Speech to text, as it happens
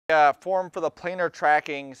Form for the planar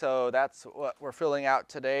tracking, so that's what we're filling out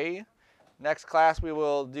today. Next class we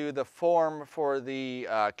will do the form for the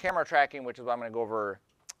camera tracking, which is what I'm going to go over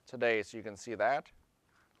today so you can see that.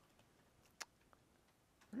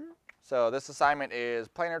 So this assignment is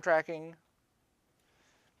planar tracking.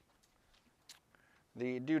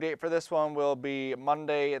 The due date for this one will be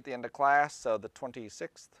Monday at the end of class, so the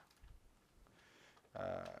 26th.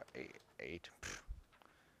 8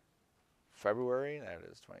 February, that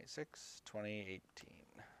is 26, 2018.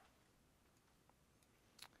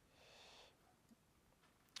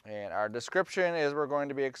 And our description is we're going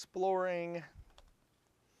to be exploring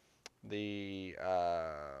the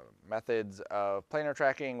methods of planar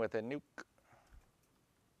tracking with a nuke.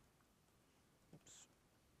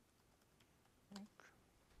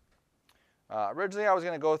 Originally I was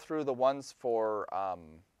going to go through the ones for,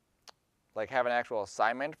 like have an actual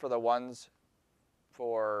assignment for the ones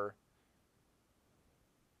for,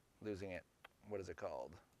 losing it, what is it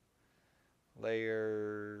called?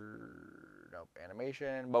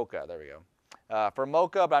 Animation, Mocha, there we go. For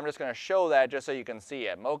Mocha, but I'm just going to show that just so you can see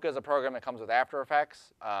it. Mocha is a program that comes with After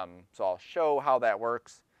Effects, so I'll show how that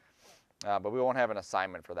works, but we won't have an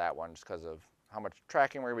assignment for that one just because of how much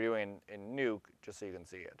tracking we're going to be doing in Nuke, just so you can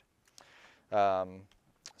see it.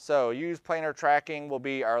 So use planar tracking will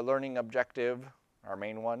be our learning objective, our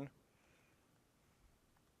main one,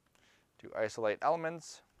 to isolate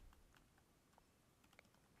elements.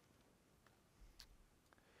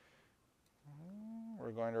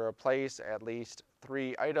 We're going to replace at least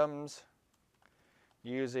 3 items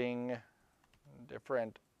using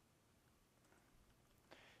different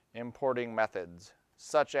importing methods,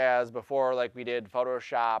 such as before, like we did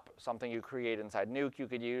Photoshop, something you create inside Nuke you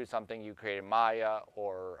could use, something you create in Maya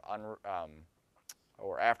or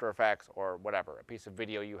After Effects or whatever, a piece of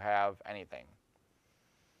video you have, anything.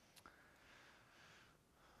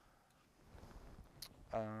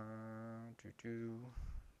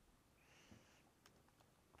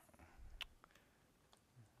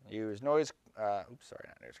 Use noise,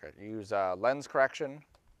 use lens correction.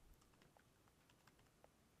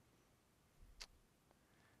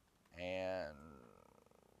 And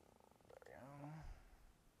there we go.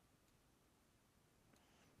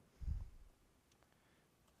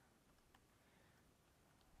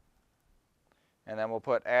 And then we'll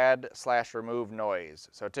put add/remove noise.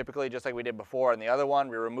 So typically, just like we did before in the other one,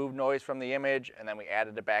 we remove noise from the image and then we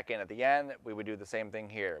added it back in at the end. We would do the same thing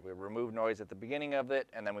here. We would remove noise at the beginning of it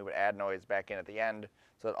and then we would add noise back in at the end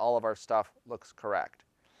so that all of our stuff looks correct.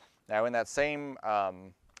 Now in that same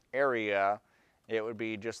area, it would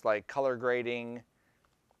be just like color grading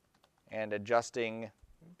and adjusting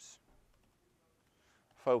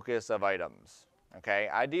focus of items. Okay,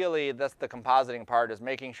 ideally that's the compositing part, is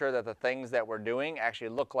making sure that the things that we're doing actually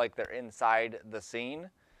look like they're inside the scene.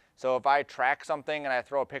 So if I track something and I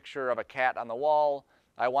throw a picture of a cat on the wall,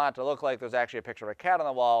 I want it to look like there's actually a picture of a cat on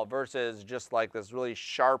the wall versus just like this really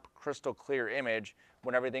sharp, crystal clear image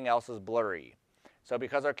when everything else is blurry. So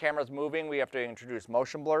because our camera's moving, we have to introduce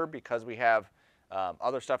motion blur because we have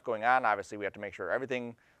other stuff going on. Obviously, we have to make sure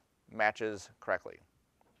everything matches correctly.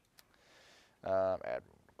 Add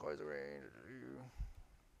noise range.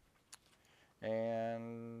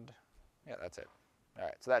 And yeah, that's it. All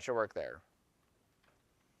right, so that should work there.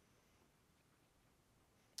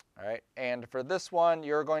 All right, and for this one,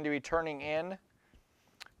 you're going to be turning in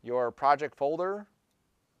your project folder,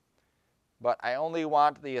 but I only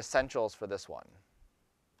want the essentials for this one.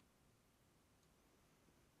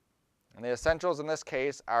 And the essentials in this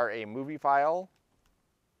case are a movie file,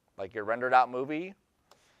 like your rendered out movie,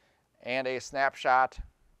 and a snapshot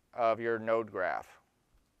of your node graph.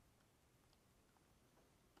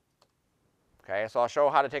 Okay, so I'll show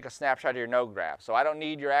how to take a snapshot of your node graph. So I don't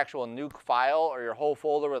need your actual Nuke file or your whole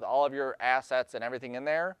folder with all of your assets and everything in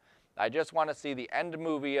there. I just want to see the end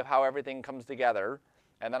movie of how everything comes together,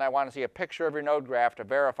 and then I want to see a picture of your node graph to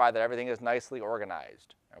verify that everything is nicely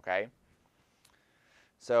organized. Okay?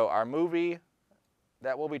 So our movie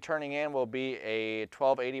that we'll be turning in will be a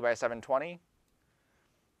 1280 by 720.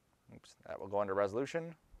 Oops, that will go under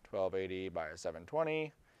resolution. 1280 by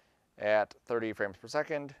 720 at 30 frames per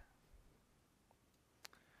second.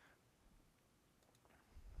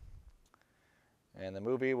 And the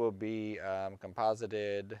movie will be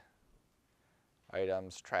composited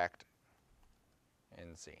items tracked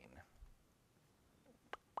in scene.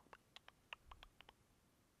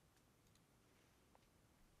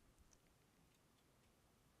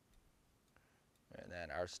 And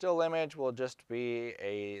then our still image will just be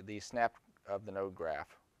the snap of the node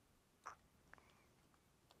graph.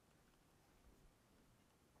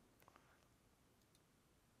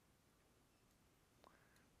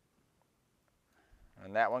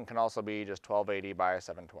 And that one can also be just 1280 by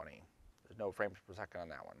 720. There's no frames per second on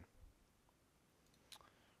that one.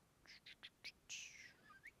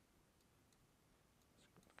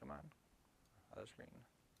 Come on, other screen.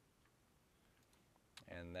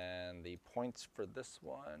 And then the points for this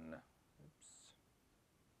one, oops.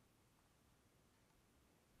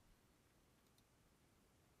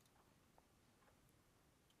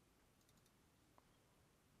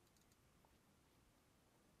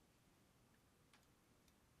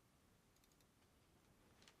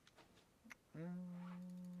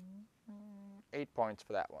 Mm-hmm. 8 points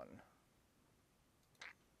for that one.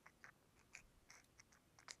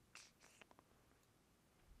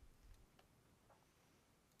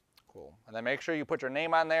 Cool. And then make sure you put your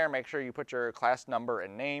name on there. Make sure you put your class number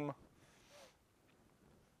and name.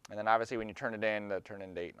 And then obviously when you turn it in, the turn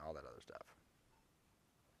in date and all that other stuff.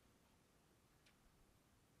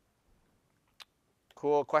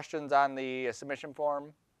 Cool. Questions on the submission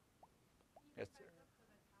form? Yes.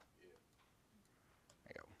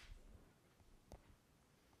 There you go.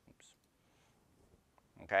 Oops.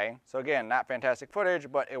 Okay. So again, not fantastic footage,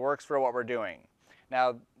 but it works for what we're doing.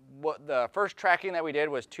 Now, what the first tracking that we did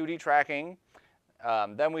was 2D tracking.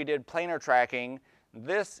 Then we did planar tracking.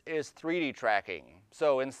 This is 3D tracking.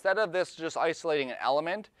 So instead of this just isolating an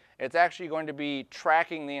element, it's actually going to be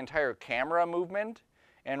tracking the entire camera movement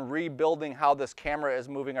and rebuilding how this camera is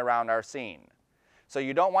moving around our scene. So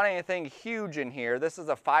you don't want anything huge in here. This is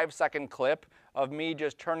a 5-second clip of me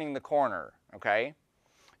just turning the corner, okay?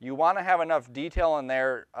 You want to have enough detail in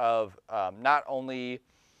there of not only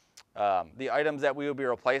the items that we will be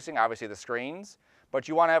replacing, obviously the screens, but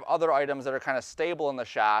you want to have other items that are kind of stable in the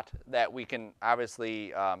shot that we can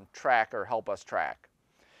obviously track or help us track.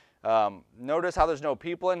 Notice how there's no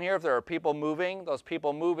people in here. If there are people moving, those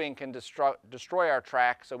people moving can destroy our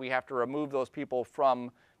track, so we have to remove those people from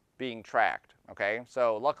being tracked, okay?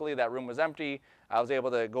 So luckily that room was empty. I was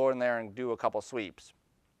able to go in there and do a couple sweeps.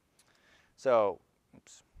 So,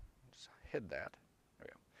 oops, just hid that. There we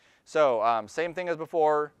go. So same thing as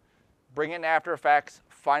before. Bring it in After Effects,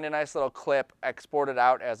 find a nice little clip, export it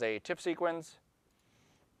out as a TIFF sequence,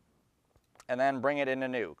 and then bring it into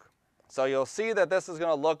Nuke. So you'll see that this is going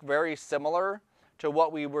to look very similar to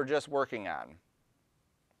what we were just working on.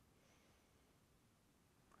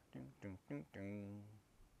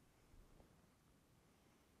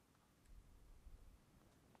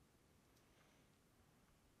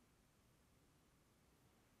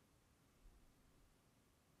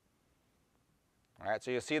 All right,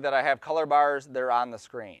 so you see that I have color bars, they're on the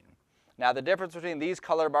screen. Now the difference between these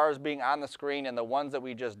color bars being on the screen and the ones that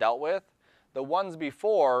we just dealt with, the ones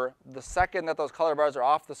before, the second that those color bars are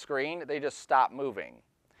off the screen, they just stop moving.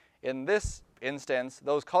 In this instance,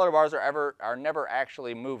 those color bars are never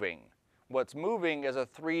actually moving. What's moving is a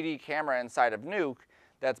 3D camera inside of Nuke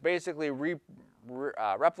that's basically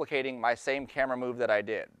replicating my same camera move that I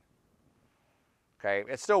did. Okay,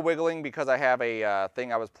 it's still wiggling because I have a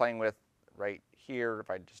thing I was playing with right here. If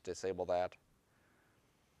I just disable that.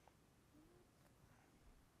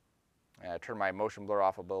 And I turn my motion blur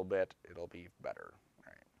off a little bit, it'll be better.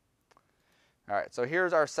 All right, so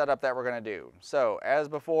here's our setup that we're going to do. So as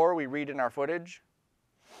before, we read in our footage.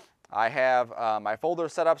 I have my folder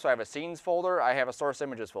set up, so I have a scenes folder, I have a source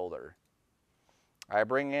images folder. I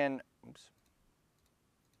bring in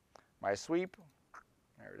my sweep,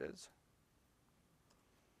 there it is.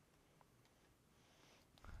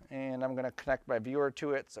 And I'm going to connect my viewer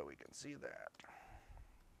to it so we can see that.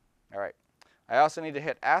 All right. I also need to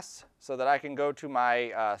hit S so that I can go to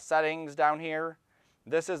my settings down here.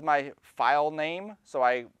 This is my file name, so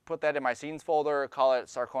I put that in my scenes folder, call it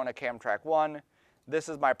Sarcona CamTrack 1. This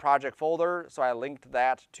is my project folder, so I linked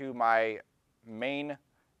that to my main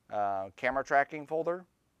camera tracking folder.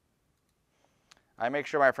 I make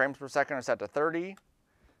sure my frames per second are set to 30.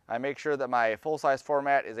 I make sure that my full-size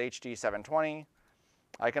format is HD 720.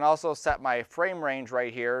 I can also set my frame range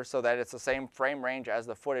right here so that it's the same frame range as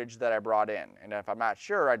the footage that I brought in. And if I'm not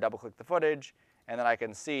sure, I double-click the footage, and then I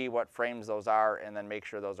can see what frames those are and then make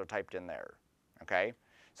sure those are typed in there, okay?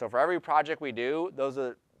 So for every project we do, those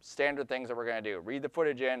are standard things that we're going to do. Read the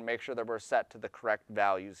footage in, make sure that we're set to the correct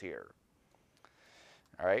values here.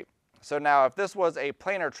 All right, so now if this was a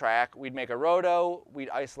planar track, we'd make a roto, we'd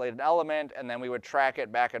isolate an element, and then we would track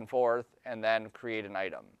it back and forth and then create an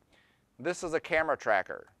item. This is a camera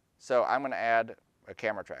tracker, so I'm going to add a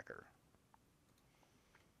camera tracker.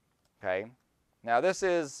 Okay, now this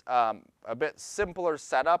is a bit simpler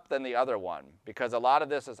setup than the other one because a lot of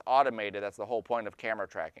this is automated. That's the whole point of camera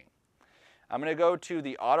tracking. I'm going to go to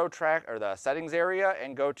the auto track or the settings area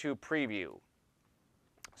and go to preview.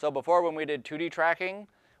 So before when we did 2D tracking,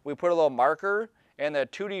 we put a little marker and the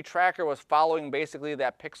 2D tracker was following basically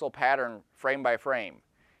that pixel pattern frame by frame.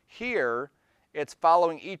 Here, it's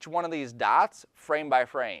following each one of these dots frame by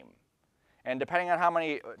frame. And depending on how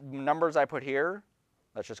many numbers I put here,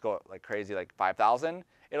 let's just go like crazy, like 5,000,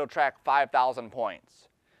 it'll track 5,000 points.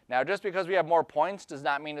 Now, just because we have more points does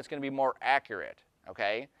not mean it's going to be more accurate,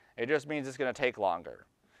 okay? It just means it's going to take longer.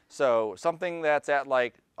 So something that's at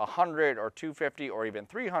like 100 or 250 or even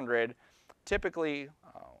 300, typically,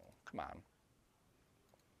 oh, come on.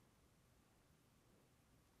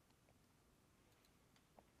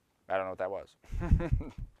 I don't know what that was.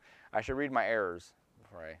 I should read my errors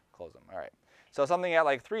before I close them. All right. So something at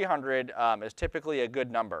like 300 is typically a good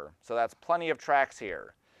number. So that's plenty of tracks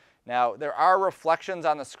here. Now, there are reflections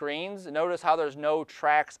on the screens. Notice how there's no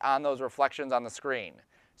tracks on those reflections on the screen.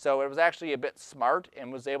 So it was actually a bit smart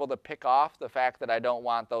and was able to pick off the fact that I don't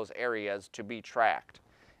want those areas to be tracked.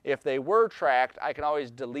 If they were tracked, I can always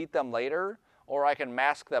delete them later, or I can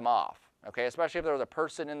mask them off. Okay, especially if there was a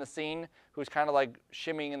person in the scene who's kind of like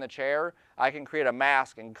shimmying in the chair, I can create a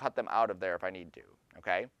mask and cut them out of there if I need to.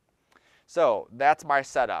 Okay, so that's my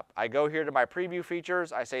setup. I go here to my preview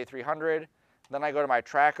features, I say 300, then I go to my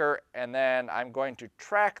tracker, and then I'm going to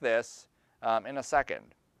track this in a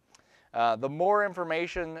second. The more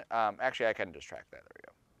information, actually I can just track that, there we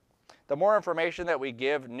go. The more information that we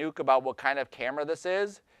give Nuke about what kind of camera this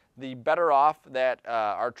is, the better off that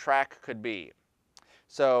our track could be.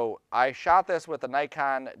 So I shot this with the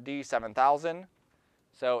Nikon D7000.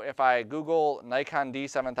 So if I Google Nikon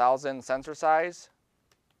D7000 sensor size,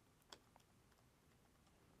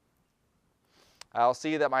 I'll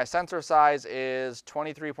see that my sensor size is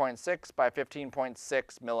 23.6 by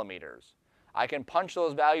 15.6 millimeters. I can punch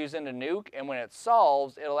those values into Nuke, and when it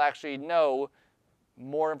solves, it'll actually know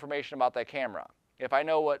more information about that camera. If I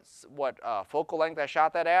know what focal length I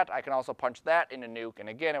shot that at, I can also punch that into Nuke, and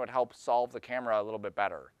again, it would help solve the camera a little bit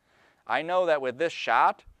better. I know that with this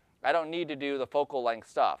shot, I don't need to do the focal length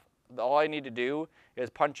stuff. All I need to do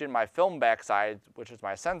is punch in my film backside, which is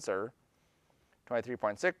my sensor,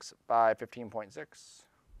 23.6 by 15.6.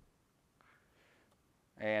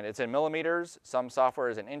 And it's in millimeters. Some software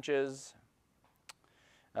is in inches.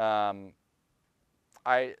 I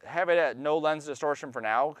have it at no lens distortion for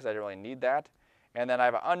now because I don't really need that. And then I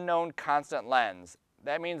have an unknown constant lens.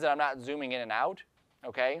 That means that I'm not zooming in and out,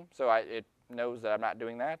 okay? So it knows that I'm not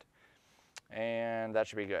doing that. And that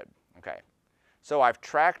should be good, okay. So I've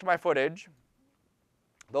tracked my footage.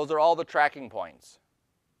 Those are all the tracking points,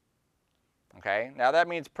 okay? Now that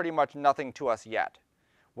means pretty much nothing to us yet.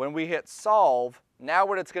 When we hit solve, now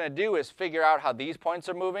what it's going to do is figure out how these points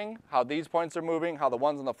are moving, how these points are moving, how the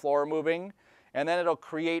ones on the floor are moving, and then it'll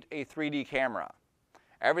create a 3D camera.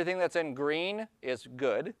 Everything that's in green is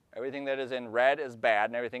good, everything that is in red is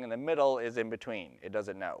bad, and everything in the middle is in between. It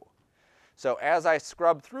doesn't know. So as I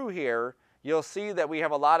scrub through here, you'll see that we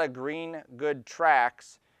have a lot of green good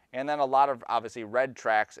tracks, and then a lot of obviously red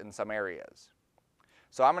tracks in some areas.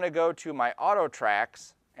 So I'm going to go to my auto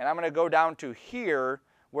tracks, and I'm going to go down to here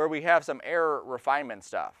where we have some error refinement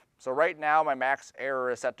stuff. So right now my max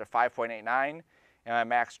error is set to 5.89, and my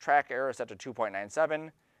max track error is set to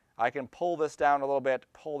 2.97. I can pull this down a little bit,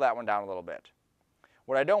 pull that one down a little bit.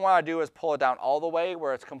 What I don't want to do is pull it down all the way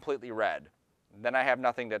where it's completely red. Then I have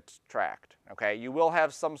nothing that's tracked, okay? You will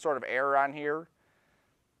have some sort of error on here.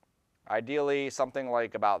 Ideally, something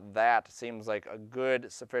like about that seems like a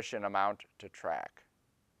good, sufficient amount to track.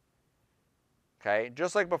 Okay,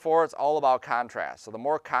 just like before, it's all about contrast. So the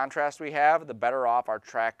more contrast we have, the better off our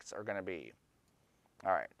tracks are going to be.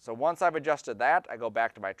 All right, so once I've adjusted that, I go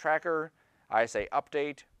back to my tracker. I say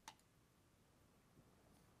update.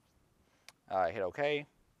 I hit OK.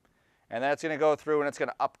 And then it's going to go through and it's going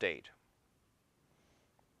to update.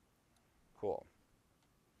 Cool.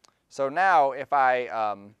 So now if I,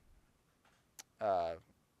 yeah,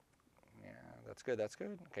 that's good, that's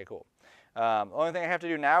good. Okay, cool. The only thing I have to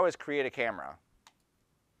do now is create a camera.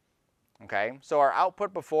 Okay, so our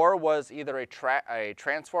output before was either a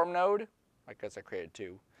transform node, I guess I created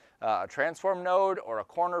two, a transform node or a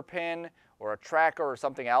corner pin or a tracker or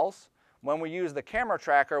something else. When we use the camera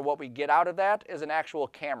tracker, what we get out of that is an actual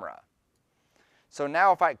camera. So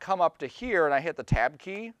now if I come up to here and I hit the tab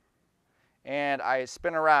key and I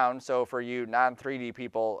spin around, so for you non-3D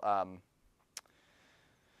people,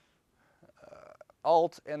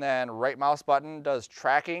 Alt and then right mouse button does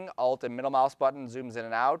tracking, Alt and middle mouse button zooms in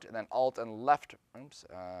and out, and then Alt and left, oops.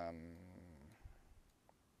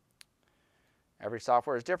 Every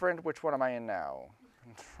software is different. Which one am I in now?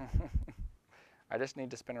 I just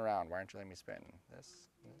need to spin around. Why aren't you letting me spin? This.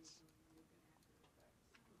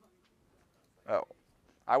 Oh,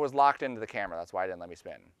 I was locked into the camera. That's why it didn't let me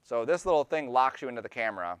spin. So this little thing locks you into the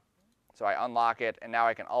camera. So I unlock it, and now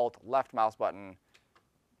I can Alt left mouse button,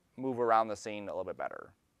 move around the scene a little bit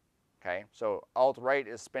better. Okay, so Alt right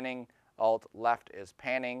is spinning, Alt left is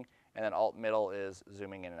panning, and then Alt middle is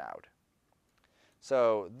zooming in and out.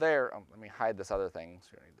 So there, let me hide this other thing,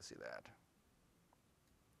 so you don't need to see that.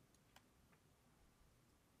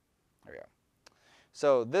 There we go.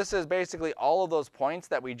 So this is basically all of those points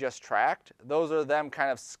that we just tracked. Those are them kind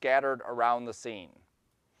of scattered around the scene.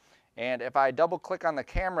 And if I double click on the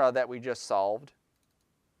camera that we just solved,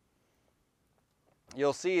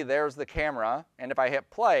 you'll see there's the camera. And if I hit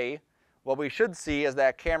play, what we should see is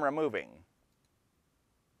that camera moving.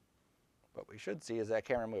 What we should see is that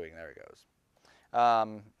camera moving. There it goes.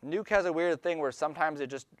 Nuke has a weird thing where sometimes it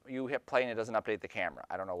just, you hit play and it doesn't update the camera.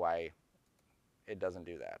 I don't know why it doesn't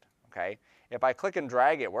do that. Okay? If I click and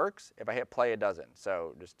drag, it works. If I hit play, it doesn't.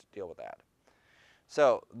 So just deal with that.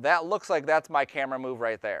 So that looks like that's my camera move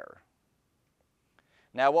right there.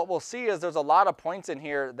 Now what we'll see is there's a lot of points in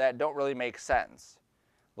here that don't really make sense.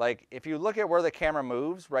 Like if you look at where the camera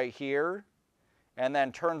moves right here and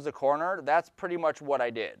then turns the corner, that's pretty much what I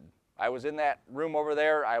did. I was in that room over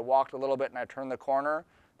there, I walked a little bit and I turned the corner.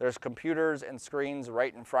 There's computers and screens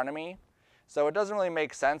right in front of me. So it doesn't really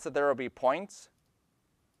make sense that there will be points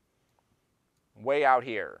way out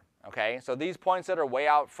here. Okay, so these points that are way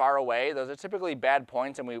out far away, those are typically bad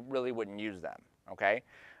points and we really wouldn't use them, okay?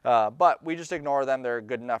 But we just ignore them, they're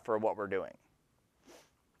good enough for what we're doing.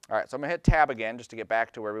 All right, so I'm gonna hit tab again just to get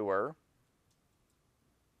back to where we were.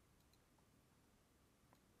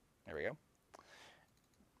 There we go.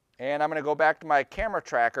 And I'm gonna go back to my camera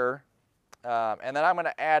tracker, and then I'm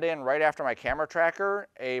gonna add in right after my camera tracker,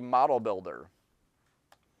 a model builder.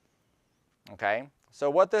 Okay,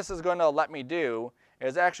 so what this is gonna let me do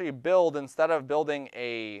is actually build, instead of building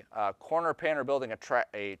a corner pin or building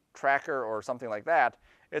a tracker or something like that,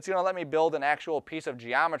 it's going to let me build an actual piece of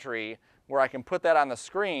geometry where I can put that on the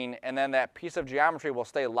screen, and then that piece of geometry will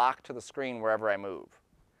stay locked to the screen wherever I move.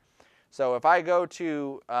 So if I go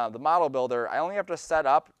to the model builder, I only have to set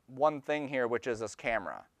up one thing here, which is this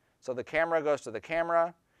camera. So the camera goes to the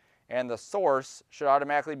camera, and the source should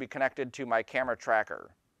automatically be connected to my camera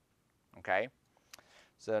tracker. Okay?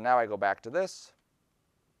 So now I go back to this.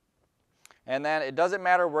 And then it doesn't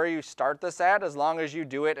matter where you start this at, as long as you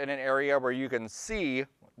do it in an area where you can see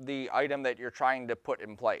the item that you're trying to put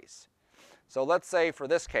in place. So let's say for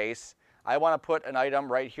this case, I want to put an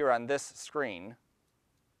item right here on this screen.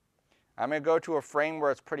 I'm going to go to a frame where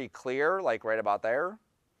it's pretty clear, like right about there.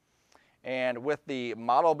 And with the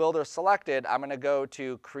model builder selected, I'm going to go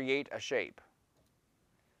to create a shape.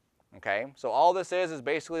 Okay, so all this is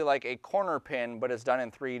basically like a corner pin, but it's done in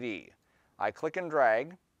 3D. I click and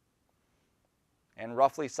drag and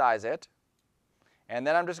roughly size it. And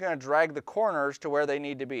then I'm just going to drag the corners to where they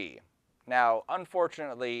need to be. Now,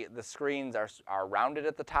 unfortunately, the screens are rounded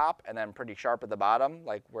at the top and then pretty sharp at the bottom,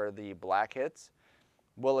 like where the black hits.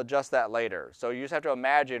 We'll adjust that later. So you just have to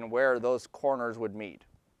imagine where those corners would meet.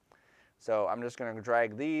 So I'm just going to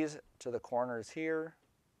drag these to the corners here.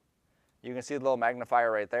 You can see the little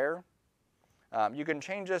magnifier right there. You can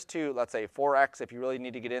change this to, let's say, 4x if you really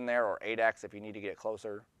need to get in there, or 8x if you need to get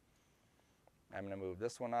closer. I'm going to move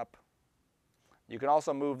this one up. You can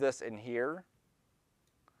also move this in here.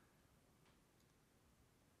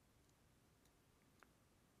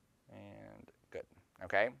 And good.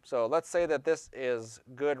 Okay, so let's say that this is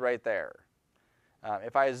good right there.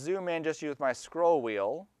 If I zoom in just use my scroll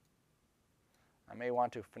wheel, I may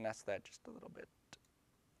want to finesse that just a little bit.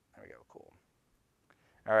 There we go, cool.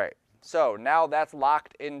 All right, so now that's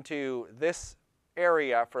locked into this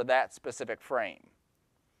area for that specific frame.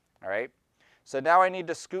 All right. So now I need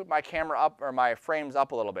to scoot my camera up, or my frames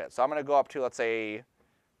up a little bit. So I'm going to go up to, let's say,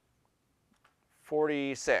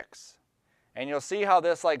 46. And you'll see how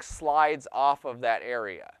this like slides off of that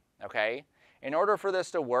area, okay? In order for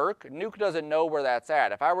this to work, Nuke doesn't know where that's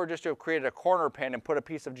at. If I were just to have created a corner pin and put a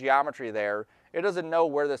piece of geometry there, it doesn't know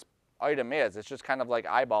where this item is. It's just kind of like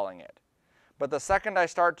eyeballing it. But the second I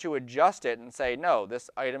start to adjust it and say, no,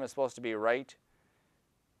 this item is supposed to be right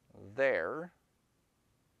there,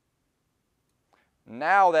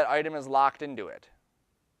 now that item is locked into it.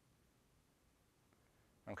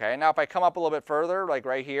 Okay, now if I come up a little bit further, like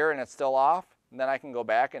right here, and it's still off, then I can go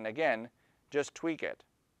back and again, just tweak it.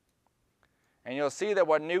 And you'll see that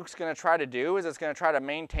what Nuke's going to try to do is it's going to try to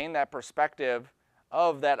maintain that perspective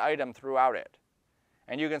of that item throughout it.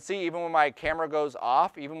 And you can see even when my camera goes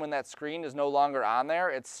off, even when that screen is no longer on there,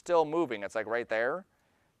 it's still moving. It's like right there.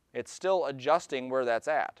 It's still adjusting where that's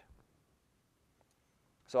at.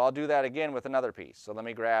 So I'll do that again with another piece. So let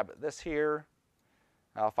me grab this here.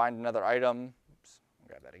 I'll find another item. Oops,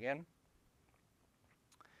 grab that again.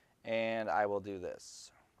 And I will do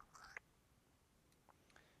this.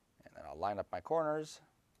 And then I'll line up my corners.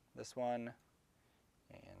 This one,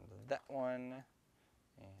 and that one,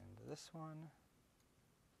 and this one,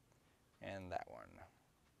 and that one.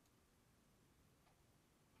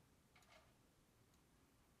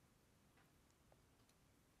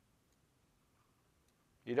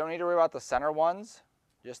 You don't need to worry about the center ones,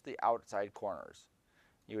 just the outside corners.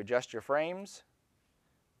 You adjust your frames,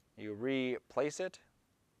 you replace it,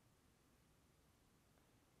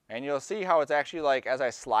 and you'll see how it's actually like, as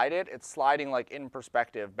I slide it, it's sliding like in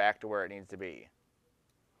perspective back to where it needs to be.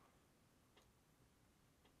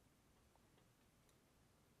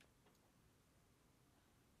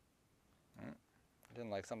 I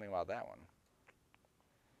didn't like something about that one.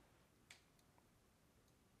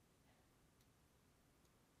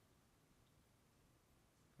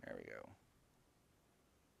 There we go.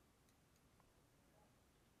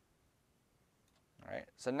 All right,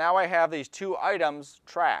 so now I have these two items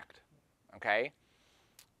tracked, okay?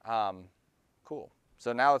 Cool.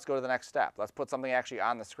 So now let's go to the next step. Let's put something actually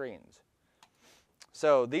on the screens.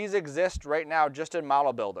 So these exist right now just in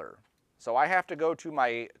Model Builder. So I have to go to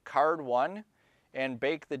my card 1 and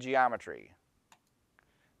bake the geometry.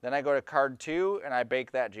 Then I go to card 2 and I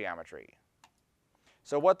bake that geometry.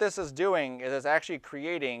 So what this is doing is it's actually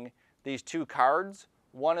creating these two cards.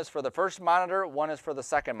 One is for the first monitor, one is for the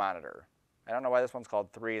second monitor. I don't know why this one's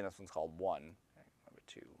called 3 and this one's called 1. Maybe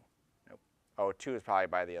 2. Nope. Oh, 2 is probably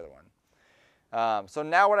by the other one. So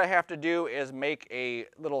now what I have to do is make a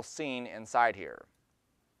little scene inside here.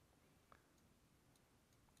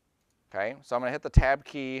 Okay, so I'm going to hit the tab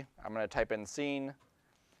key, I'm going to type in scene,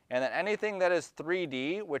 and then anything that is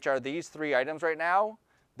 3D, which are these 3 items right now,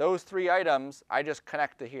 those 3 items I just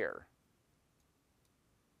connect to here.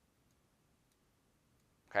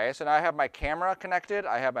 Okay, so now I have my camera connected,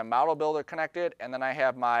 I have my Model Builder connected, and then I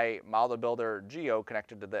have my Model Builder Geo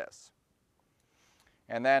connected to this.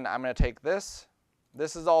 And then I'm going to take this.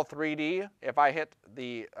 This is all 3D. If I hit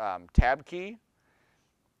the tab key,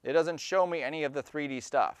 it doesn't show me any of the 3D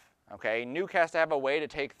stuff. Okay, Nuke has to have a way to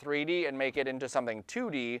take 3D and make it into something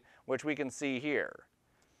 2D, which we can see here.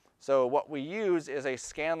 So what we use is a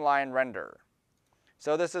scanline render.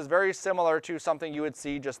 So this is very similar to something you would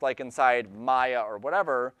see just like inside Maya or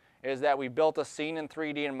whatever, is that we built a scene in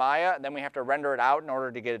 3D in Maya, and then we have to render it out in order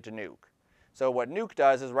to get it to Nuke. So what Nuke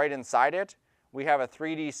does is right inside it, we have a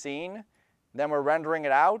 3D scene, then we're rendering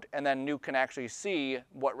it out, and then Nuke can actually see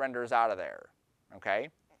what renders out of there. Okay?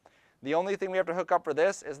 The only thing we have to hook up for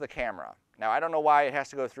this is the camera. Now, I don't know why it has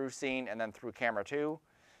to go through scene and then through camera 2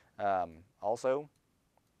 also,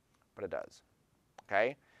 but it does.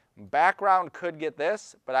 Okay? Background could get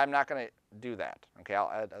this, but I'm not going to do that. Okay,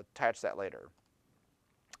 I'll attach that later.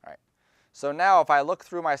 All right. So now if I look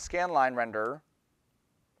through my scanline render,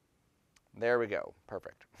 there we go.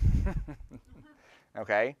 Perfect.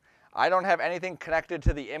 Okay? I don't have anything connected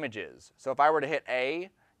to the images. So if I were to hit A,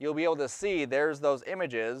 you'll be able to see there's those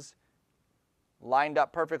images lined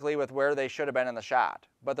up perfectly with where they should have been in the shot.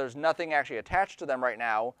 But there's nothing actually attached to them right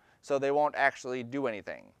now, so they won't actually do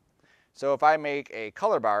anything. So if I make a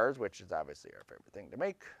color bars, which is obviously our favorite thing to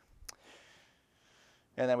make,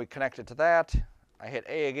 and then we connect it to that, I hit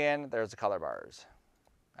A again, there's the color bars.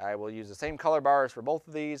 I will use the same color bars for both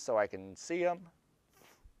of these so I can see them.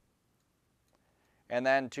 And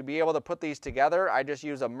then to be able to put these together, I just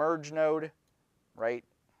use a merge node right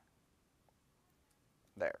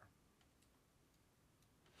there.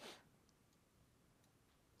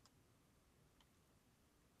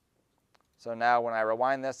 So now when I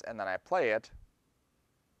rewind this and then I play it,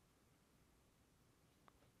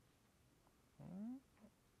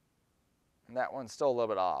 and that one's still a little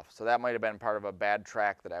bit off. So that might have been part of a bad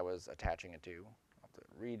track that I was attaching it to. I'll have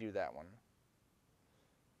to redo that one.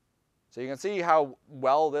 So you can see how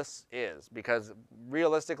well this is, because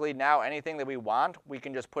realistically now anything that we want, we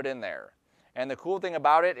can just put in there. And the cool thing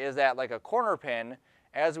about it is that like a corner pin,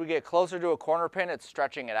 as we get closer to a corner pin, it's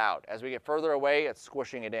stretching it out. As we get further away, it's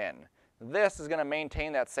squishing it in. This is going to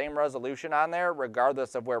maintain that same resolution on there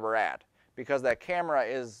regardless of where we're at, because that camera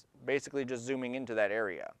is basically just zooming into that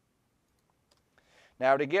area.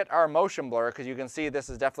 Now to get our motion blur, because you can see this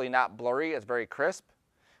is definitely not blurry, it's very crisp,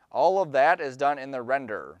 all of that is done in the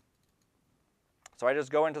render. So I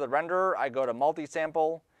just go into the renderer, I go to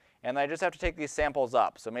multi-sample, and I just have to take these samples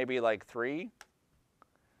up. So maybe like 3,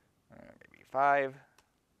 maybe 5,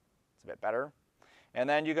 it's a bit better. And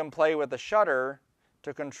then you can play with the shutter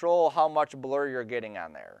to control how much blur you're getting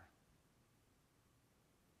on there.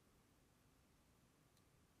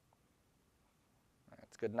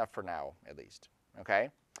 It's good enough for now, at least. okay?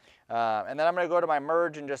 And then I'm going to go to my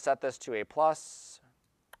merge and just set this to a plus.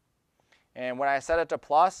 And when I set it to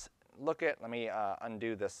plus, let me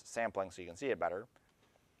undo this sampling so you can see it better.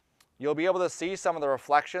 You'll be able to see some of the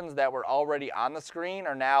reflections that were already on the screen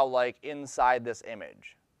are now like inside this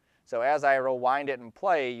image. So as I rewind it and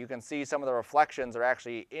play, you can see some of the reflections are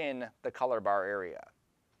actually in the color bar area.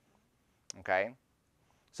 Okay?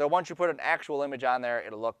 So once you put an actual image on there,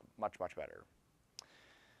 it'll look much, much better.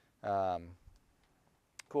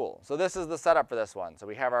 Cool. So this is the setup for this one. So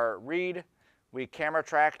we have our read, we camera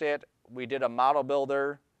tracked it, we did a model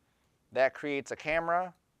builder, that creates a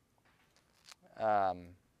camera.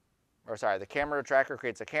 The camera tracker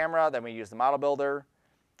creates a camera, then we use the model builder.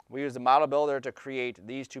 We use the model builder to create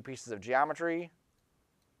these two pieces of geometry.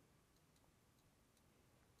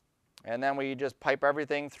 And then we just pipe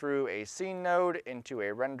everything through a scene node into a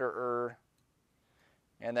renderer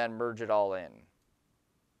and then merge it all in.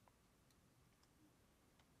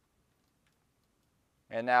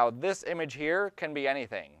 And now this image here can be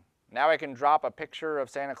anything. Now I can drop a picture of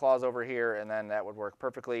Santa Claus over here and then that would work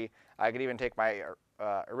perfectly. I could even take my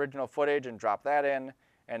original footage and drop that in,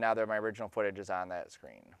 and now my original footage is on that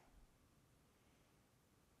screen.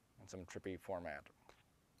 In some trippy format.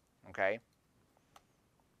 Okay?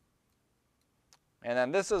 And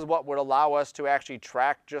then this is what would allow us to actually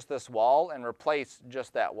track just this wall and replace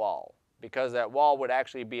just that wall, because that wall would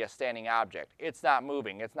actually be a standing object. It's not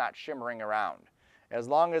moving, it's not shimmering around. As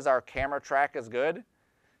long as our camera track is good,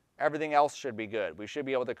 everything else should be good. We should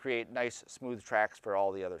be able to create nice, smooth tracks for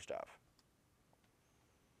all the other stuff.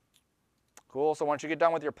 Cool, so once you get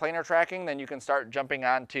done with your planar tracking, then you can start jumping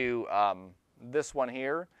onto this one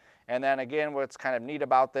here. And then again, what's kind of neat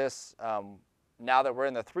about this, now that we're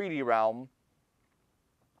in the 3D realm,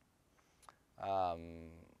 let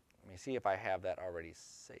me see if I have that already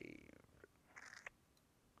saved.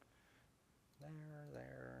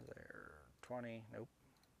 There, 20, nope.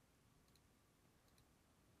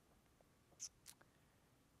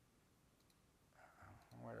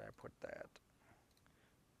 Where did I put that?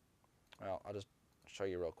 Well, I'll just show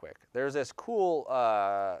you real quick. There's this cool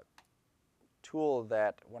tool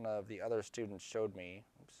that one of the other students showed me.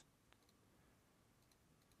 Oops.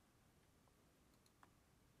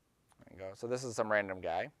 There you go. So this is some random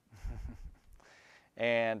guy.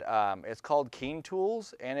 And it's called Keen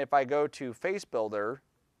Tools. And if I go to Face Builder,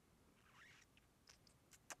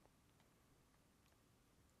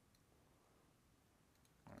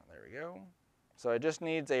 there we go. So it just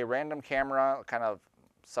needs a random camera kind of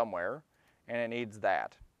somewhere, and it needs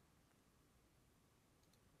that.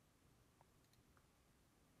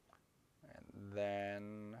 And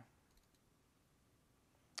then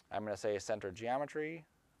I'm going to say center geometry.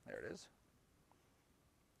 There it is.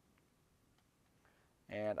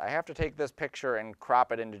 And I have to take this picture and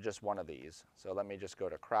crop it into just one of these. So let me just go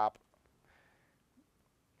to crop.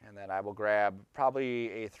 And then I will grab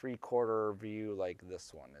probably a 3/4 view like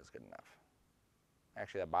this one is good enough.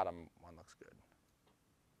 Actually, that bottom one looks good.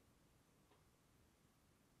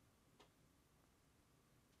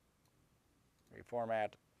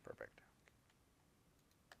 Reformat, perfect.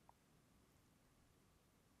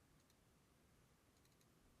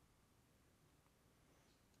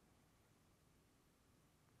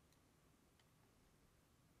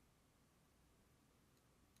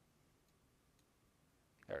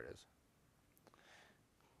 There it is.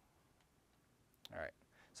 All right.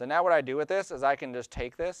 So now what I do with this is I can just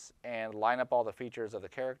take this and line up all the features of the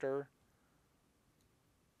character.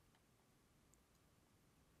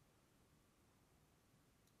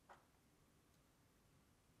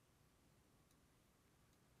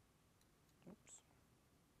 Oops.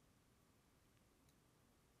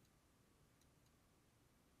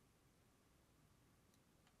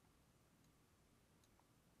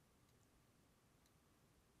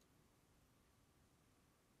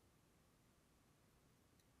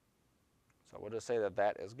 So we'll just say that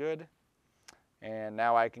that is good. And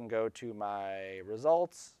now I can go to my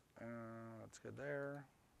results. That's good there.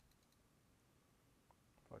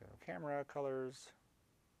 Look at the camera, colors.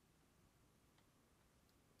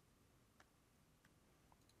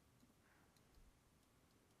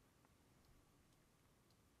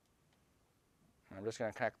 I'm just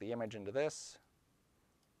going to connect the image into this.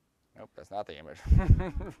 Nope, that's not the image.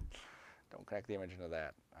 Don't connect the image into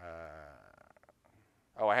that.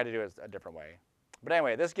 Oh, I had to do it a different way. But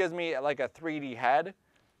anyway, this gives me like a 3D head,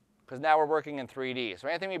 because now we're working in 3D. So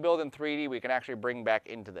anything we build in 3D, we can actually bring back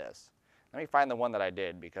into this. Let me find the one that I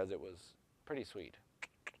did, because it was pretty sweet.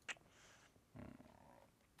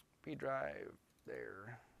 P drive,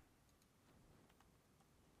 there.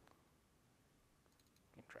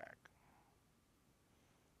 Track.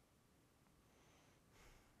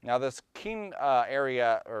 Now this Keen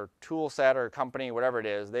area or tool set or company, whatever it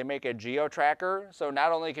is, they make a geo-tracker. So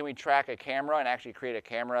not only can we track a camera and actually create a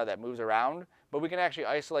camera that moves around, but we can actually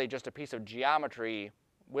isolate just a piece of geometry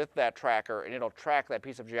with that tracker, and it'll track that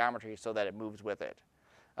piece of geometry so that it moves with it.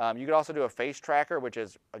 You could also do a face tracker, which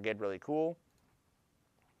is, again, really cool.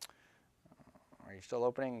 Are you still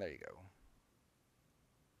opening? There you go.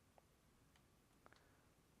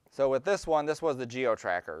 So with this one, this was the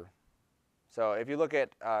geo-tracker. So if you look at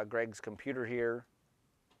Greg's computer here,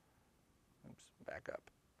 oops, back up.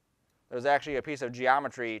 There's actually a piece of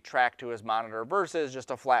geometry tracked to his monitor versus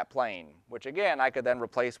just a flat plane, which again, I could then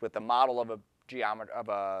replace with the model of a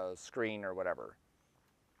screen or whatever.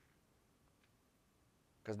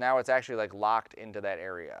 Because now it's actually like locked into that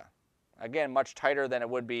area. Again, much tighter than it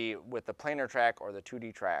would be with the planar track or the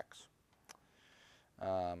 2D tracks.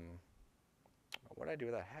 What did I do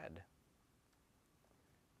with that head?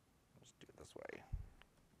 Let's do it this way.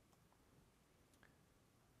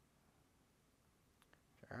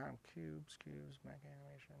 Cubes, Mac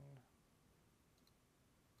animation.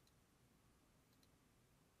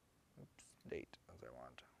 Oops, date as I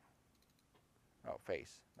want. Oh,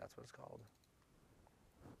 face, that's what it's called.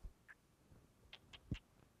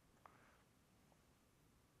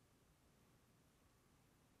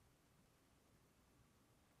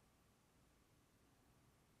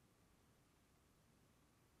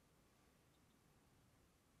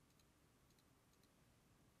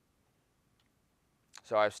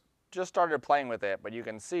 So I've just started playing with it, but you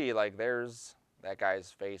can see like there's that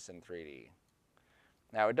guy's face in 3D.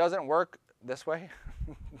 Now it doesn't work this way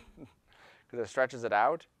because it stretches it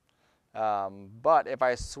out. But if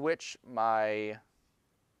I switch my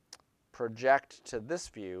project to this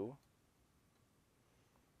view,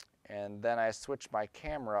 and then I switch my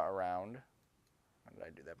camera around, how did I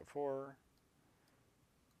do that before?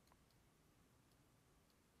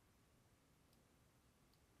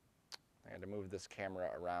 I had to move this camera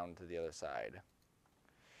around to the other side.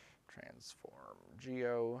 Transform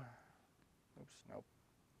geo. Oops, nope.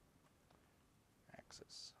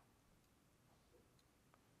 Axis.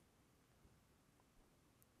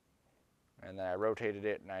 And then I rotated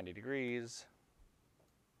it 90 degrees.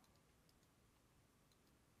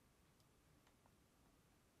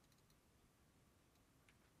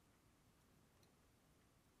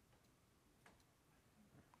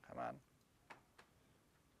 Come on.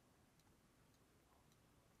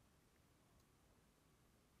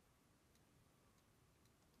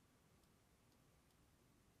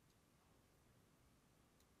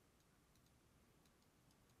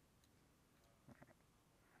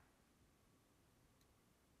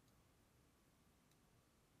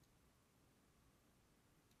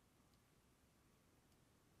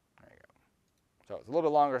 So it's a little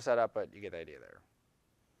bit longer setup, but you get the idea there.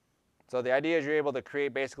 So the idea is you're able to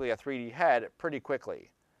create basically a 3D head pretty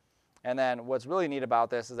quickly. And then what's really neat about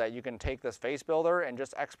this is that you can take this face builder and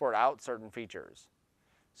just export out certain features.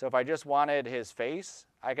 So if I just wanted his face,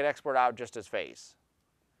 I could export out just his face.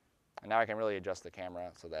 And now I can really adjust the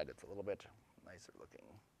camera so that it's a little bit nicer looking.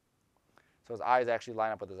 So his eyes actually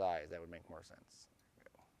line up with his eyes. That would make more sense.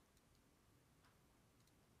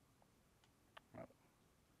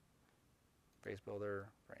 Face builder,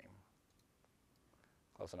 frame.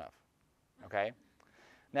 Close enough. Okay?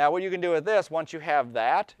 Now what you can do with this, once you have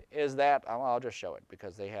that, is that, well, I'll just show it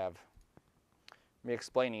because they have, me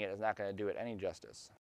explaining it is not going to do it any justice.